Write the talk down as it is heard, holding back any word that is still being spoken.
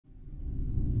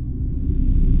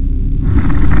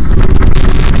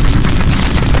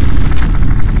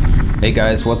Hey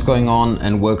guys, what's going on,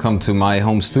 and welcome to my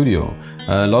home studio.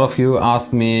 A lot of you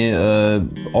ask me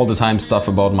all the time stuff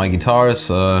about my guitars.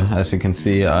 As you can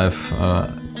see, I've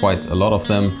quite a lot of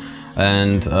them.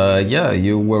 And yeah,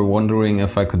 you were wondering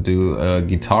if I could do a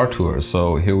guitar tour.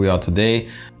 So here we are today.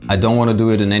 I don't want to do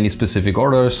it in any specific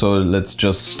order, so let's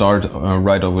just start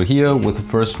right over here with the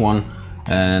first one.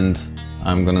 And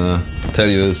I'm gonna tell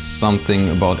you something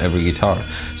about every guitar.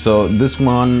 So this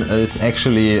one is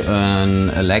actually an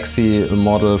Alexi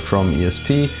model from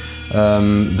ESP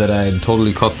that I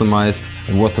totally customized.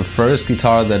 It was the first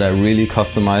guitar that I really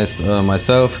customized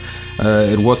myself.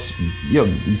 It was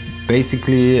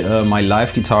basically my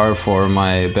live guitar for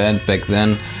my band back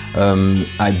then.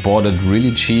 I bought it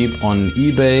really cheap on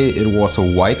eBay. It was a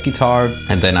white guitar,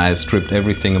 and then I stripped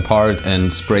everything apart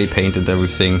and spray painted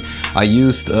everything. I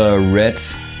used red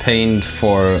paint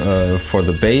for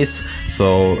the bass,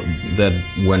 so that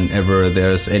whenever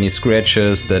there's any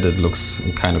scratches, that it looks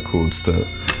kind of cool still.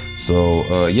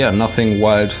 So yeah, nothing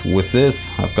wild with this.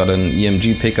 I've got an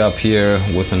EMG pickup here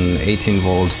with an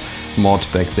 18-volt mod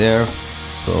back there.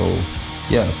 So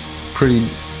yeah, pretty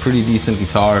decent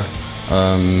guitar.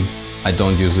 I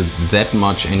don't use it that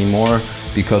much anymore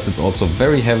because it's also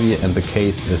very heavy and the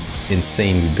case is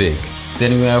insanely big.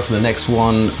 Then we have the next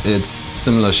one. It's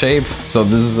similar shape. So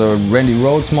this is a Randy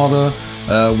Rhoads model,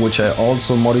 which I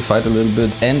also modified a little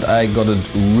bit, and I got it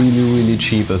really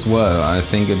cheap as well. I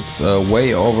think it's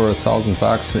way over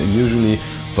 $1,000 usually,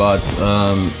 but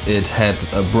it had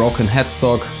a broken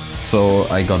headstock. So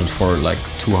I got it for like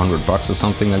 $200 or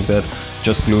something like that.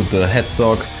 Just glued the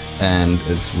headstock and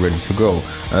it's ready to go.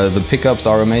 The pickups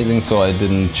are amazing, so I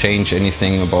didn't change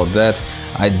anything about that.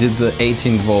 I did the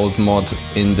 18-volt mod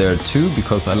in there too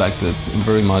because I liked it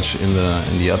very much in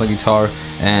the other guitar,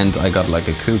 and I got like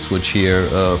a kill switch here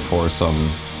for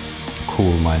some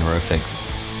cool minor effects.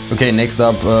 Okay, next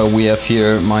up we have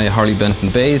here my Harley Benton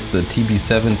bass, the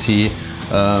TB70.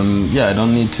 Yeah, I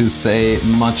don't need to say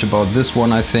much about this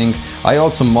one, I think. I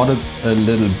also modded a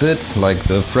little bit, like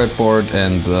the fretboard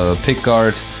and the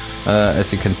pickguard,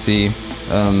 as you can see.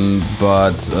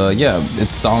 Yeah,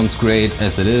 it sounds great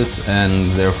as it is,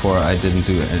 and therefore I didn't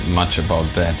do much about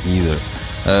that either.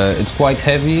 It's quite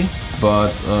heavy,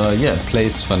 but yeah, it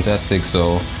plays fantastic,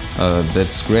 so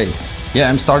that's great. Yeah,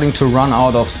 I'm starting to run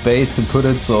out of space to put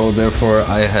it, so therefore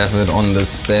I have it on this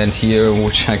stand here,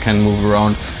 which I can move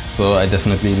around. So I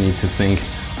definitely need to think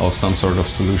of some sort of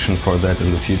solution for that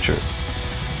in the future.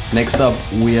 Next up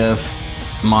we have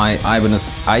my Ibanez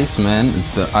Iceman.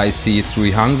 It's the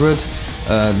IC300.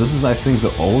 This is, I think,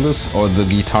 the oldest or the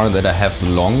guitar that I have the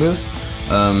longest.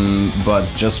 But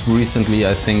just recently,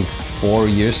 I think 4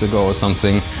 years ago or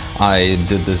something, I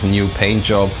did this new paint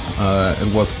job.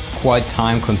 It was quite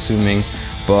time consuming,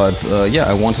 but yeah,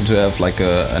 I wanted to have like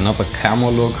another camo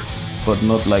look, but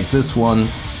not like this one,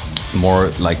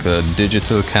 more like a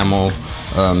digital camo.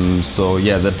 So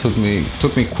yeah, that took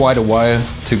me quite a while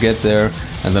to get there,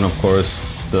 and then of course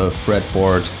the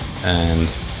fretboard,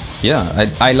 and yeah,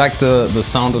 I like the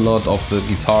sound a lot of the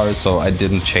guitar, so I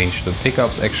didn't change the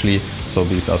pickups actually, so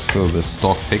these are still the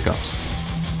stock pickups.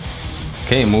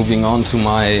 Okay, moving on to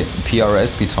my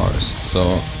PRS guitars.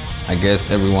 So I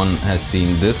guess everyone has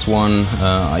seen this one.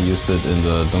 I used it in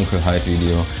the Dunkelheit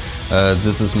video.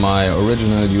 This is my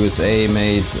original USA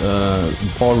made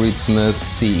Paul Reed Smith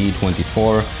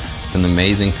CE24. It's an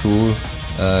amazing tool.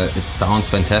 It sounds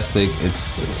fantastic.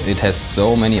 It has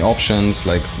so many options,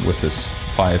 like with this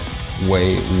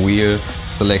 5-way wheel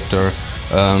selector.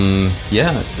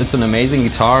 Yeah, it's an amazing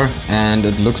guitar and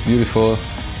it looks beautiful.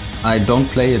 I don't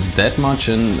play it that much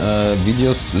in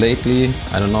videos lately.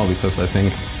 I don't know, because I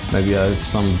think maybe I have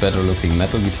some better looking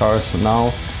metal guitars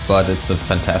now, but it's a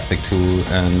fantastic tool,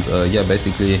 and yeah,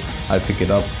 basically I pick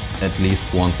it up at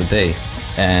least once a day.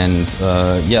 And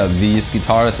yeah, these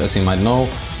guitars, as you might know,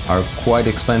 are quite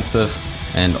expensive,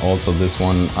 and also this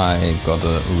one I got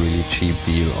a really cheap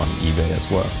deal on eBay as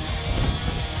well.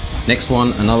 Next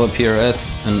one, another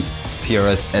PRS, an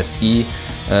PRS SE.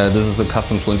 This is the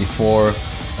Custom 24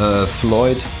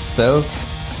 Floyd Stealth.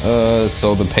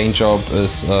 So the paint job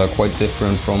is quite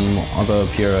different from other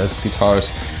PRS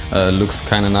guitars. Looks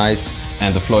kind of nice,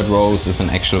 and the Floyd Rose is an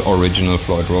actual original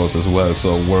Floyd Rose as well,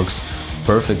 so it works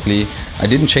perfectly. I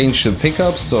didn't change the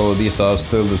pickups, so these are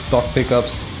still the stock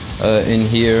pickups in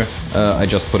here. I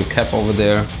just put a cap over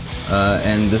there,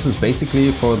 and this is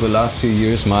basically for the last few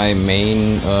years my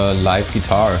main live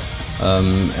guitar.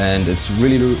 And it's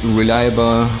really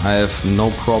reliable. I have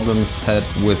no problems had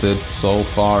with it so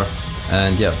far,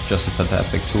 and yeah, just a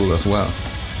fantastic tool as well.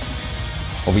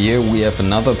 Over here we have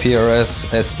another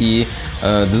PRS SE.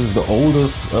 This is the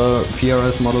oldest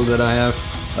PRS model that I have.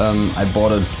 I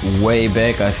bought it way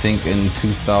back, I think in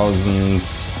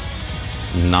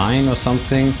 2009 or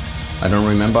something. I don't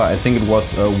remember. I think it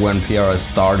was when PRS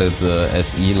started the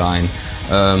SE line.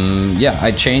 Yeah,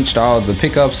 I changed out the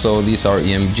pickups, so these are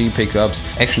EMG pickups.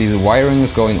 Actually, the wiring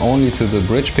is going only to the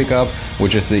bridge pickup,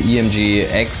 which is the EMG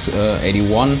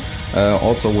X81,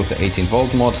 also with the 18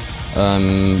 volt mod,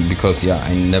 because yeah,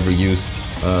 I never used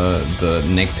the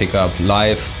neck pickup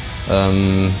live.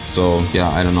 So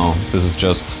yeah, I don't know. This is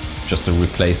just a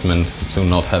replacement to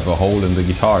not have a hole in the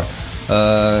guitar.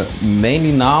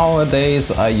 Mainly nowadays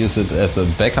I use it as a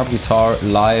backup guitar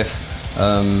live.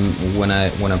 When I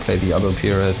play the other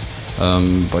PRS,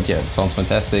 but yeah, it sounds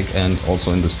fantastic, and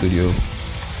also in the studio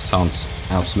sounds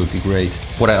absolutely great.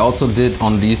 What I also did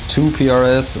on these two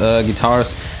PRS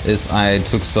guitars is I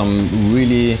took some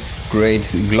really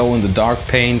great glow-in-the-dark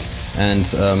paint and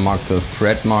marked the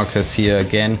fret markers here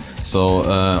again, so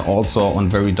also on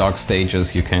very dark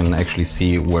stages you can actually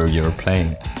see where you're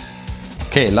playing.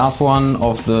 Okay, last one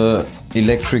of the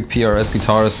electric PRS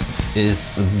guitars is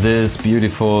this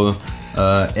beautiful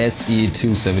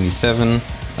SE277.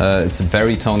 It's a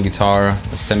baritone guitar,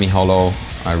 semi-hollow.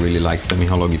 I really like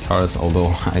semi-hollow guitars,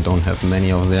 although I don't have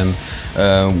many of them.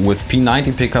 With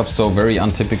P90 pickups, so very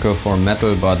untypical for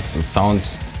metal, but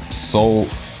sounds so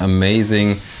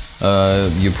amazing.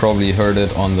 You probably heard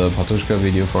it on the Patushka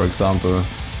video, for example.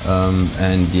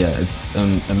 And yeah, it's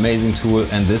an amazing tool.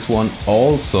 And this one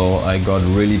also I got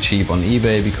really cheap on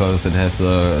eBay because it has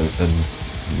a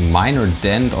minor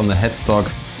dent on the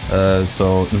headstock.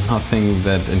 So nothing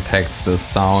that impacts the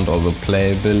sound or the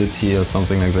playability or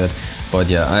something like that. But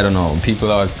yeah, I don't know,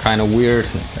 people are kind of weird.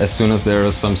 As soon as there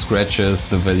are some scratches,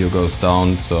 the value goes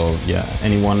down. So yeah,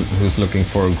 anyone who's looking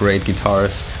for great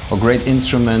guitars or great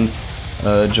instruments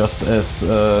just as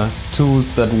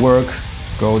tools that work,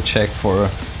 go check for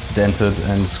dented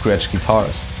and scratched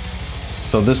guitars.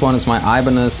 So this one is my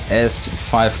Ibanez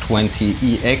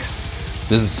S520EX.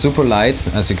 This is super light.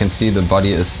 As you can see, the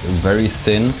body is very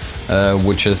thin,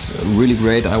 which is really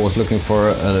great. I was looking for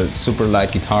a super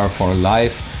light guitar for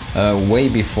live, way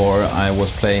before I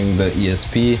was playing the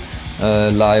ESP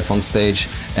live on stage.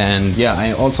 And yeah,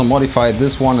 I also modified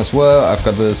this one as well. I've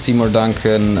got the Seymour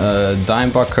Duncan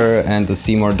Dimebucker and the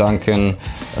Seymour Duncan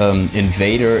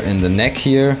Invader in the neck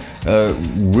here.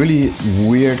 Really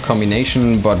weird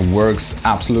combination, but works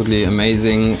absolutely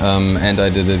amazing. And I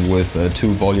did it with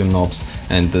 2 volume knobs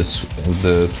and the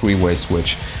 3-way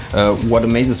switch. What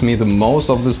amazes me the most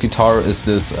of this guitar is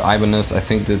this Ibanez, I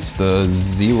think it's the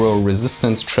Zero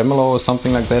Resistance Tremolo or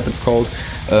something like that it's called.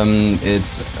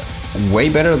 It's way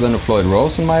better than a Floyd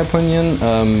Rose in my opinion.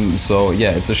 So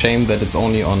yeah, it's a shame that it's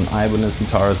only on Ibanez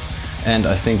guitars, and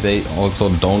I think they also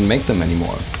don't make them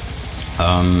anymore.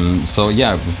 So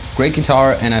yeah, great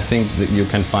guitar, and I think that you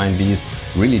can find these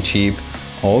really cheap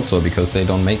also because they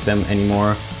don't make them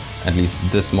anymore, at least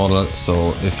this model.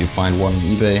 So if you find one on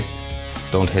eBay,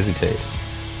 don't hesitate.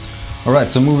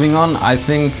 Alright, so moving on, I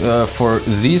think for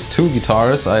these two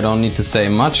guitars I don't need to say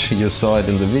much. You saw it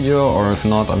in the video, or if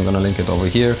not, I'm gonna link it over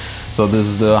here. So this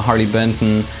is the Harley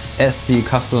Benton SC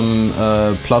Custom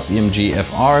Plus EMG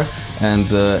FR and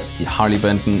the Harley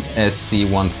Benton SC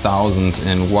 1000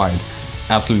 in white.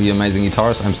 Absolutely amazing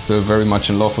guitars. I'm still very much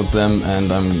in love with them,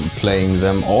 and I'm playing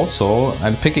them also.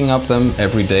 I'm picking up them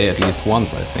every day at least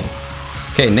once, I think.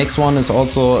 Okay, next one is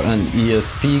also an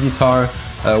ESP guitar,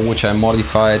 which I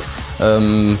modified.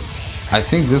 I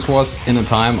think this was in a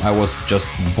time I was just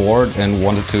bored and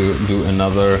wanted to do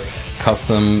another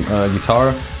custom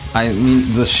guitar. I mean,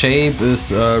 the shape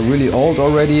is really old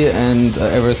already, and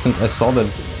ever since I saw that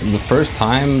the first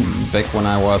time, back when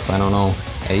I was, I don't know,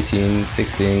 18,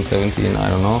 16, 17, I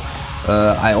don't know,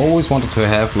 I always wanted to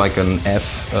have like an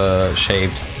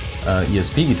F-shaped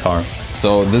ESP guitar.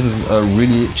 So this is a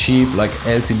really cheap, like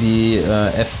LTD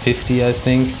F50, I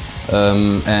think.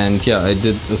 And yeah, I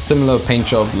did a similar paint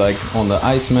job like on the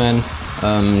Iceman,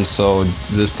 so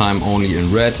this time only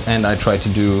in red, and I tried to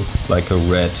do like a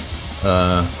red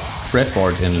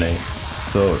fretboard inlay.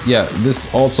 So yeah, this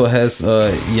also has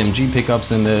EMG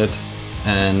pickups in it,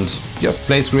 and yeah,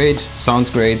 plays great, sounds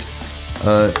great.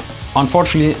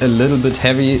 Unfortunately a little bit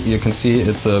heavy, you can see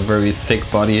it's a very thick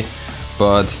body,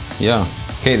 but yeah.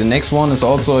 Okay, the next one is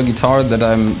also a guitar that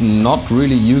I'm not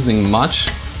really using much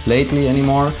lately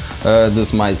anymore. This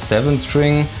is my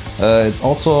 7-string. It's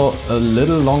also a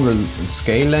little longer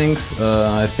scale length.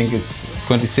 I think it's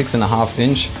 26.5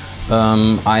 inch.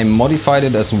 I modified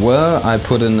it as well. I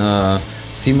put in a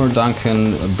Seymour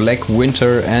Duncan Black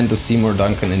Winter and a Seymour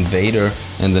Duncan Invader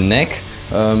in the neck.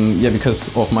 Yeah, because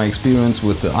of my experience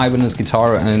with the Ibanez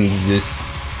guitar and this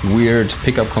weird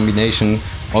pickup combination,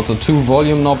 Also 2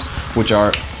 volume knobs, which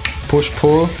are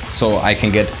push-pull, so I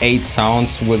can get 8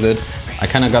 sounds with it. I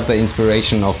kind of got the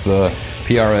inspiration of the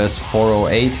PRS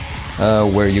 408,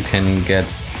 where you can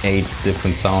get 8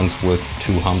 different sounds with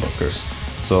 2 humbuckers.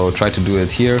 So try to do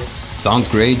it here. Sounds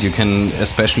great. You can,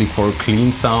 especially for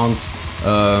clean sounds.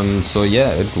 So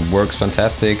yeah, it works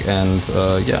fantastic. And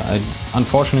yeah, I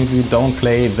unfortunately don't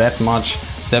play that much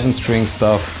 7-string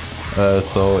stuff,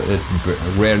 so it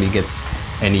rarely gets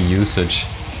any usage.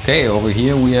 Okay, over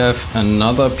here we have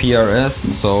another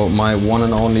PRS, so my one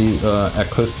and only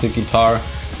acoustic guitar.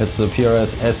 It's a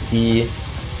PRS SE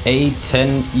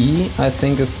A10E, I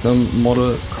think is the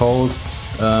model called.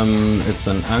 It's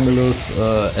an Angelus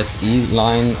SE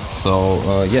line,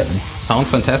 so yeah, it sounds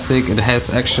fantastic. It has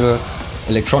actual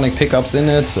electronic pickups in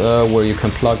it, where you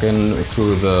can plug in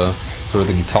through the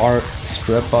guitar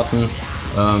strap button.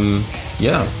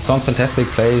 Yeah, sounds fantastic,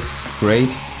 plays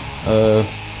great.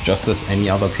 Just as any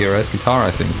other PRS guitar, I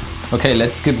think. Okay,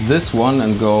 let's skip this one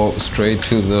and go straight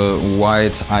to the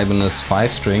white Ibanez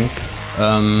 5-string.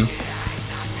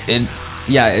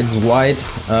 It's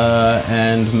white,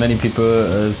 and many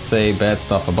people say bad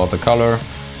stuff about the color.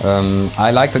 I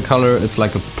like the color. It's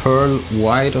like a pearl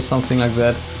white or something like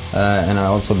that. And I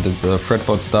also did the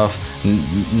fretboard stuff.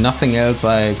 Nothing else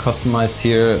I customized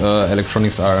here.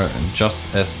 Electronics are just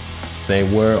as they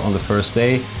were on the first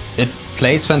day. It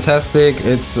plays fantastic.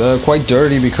 It's quite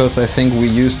dirty because I think we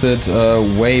used it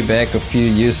way back a few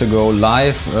years ago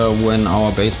live, when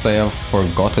our bass player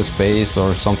forgot his bass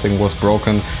or something was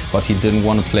broken, but he didn't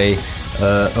want to play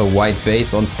a white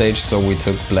bass on stage, so we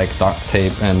took black duct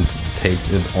tape and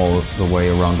taped it all the way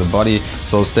around the body.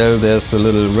 So still there's a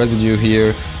little residue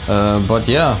here, but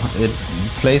yeah, it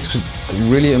plays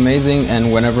really amazing.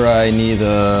 And whenever I need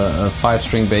a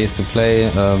 5-string bass to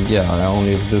play, yeah, I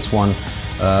only have this one.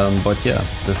 But yeah,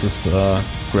 this is a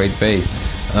great bass.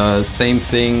 Same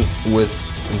thing with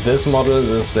this model.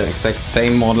 This is the exact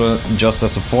same model, just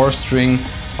as a 4-string.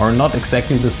 Are not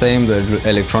exactly the same. The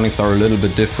electronics are a little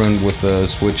bit different with the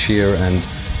switch here, and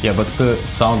yeah, but still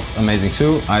sounds amazing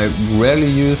too. I rarely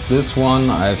use this one.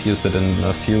 I've used it in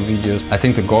a few videos. I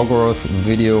think the Gorgoroth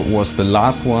video was the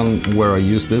last one where I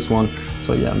used this one.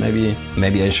 So yeah,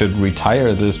 maybe I should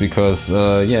retire this, because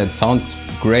yeah, it sounds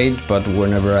great, but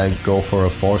whenever I go for a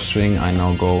 4-string, I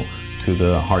now go to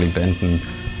the Harley Benton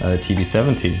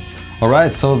TB70.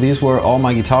 Alright, so these were all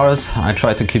my guitars. I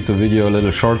tried to keep the video a little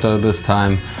shorter this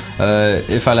time.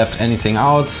 If I left anything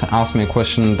out, ask me a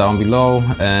question down below,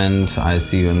 and I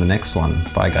see you in the next one.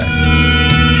 Bye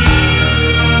guys.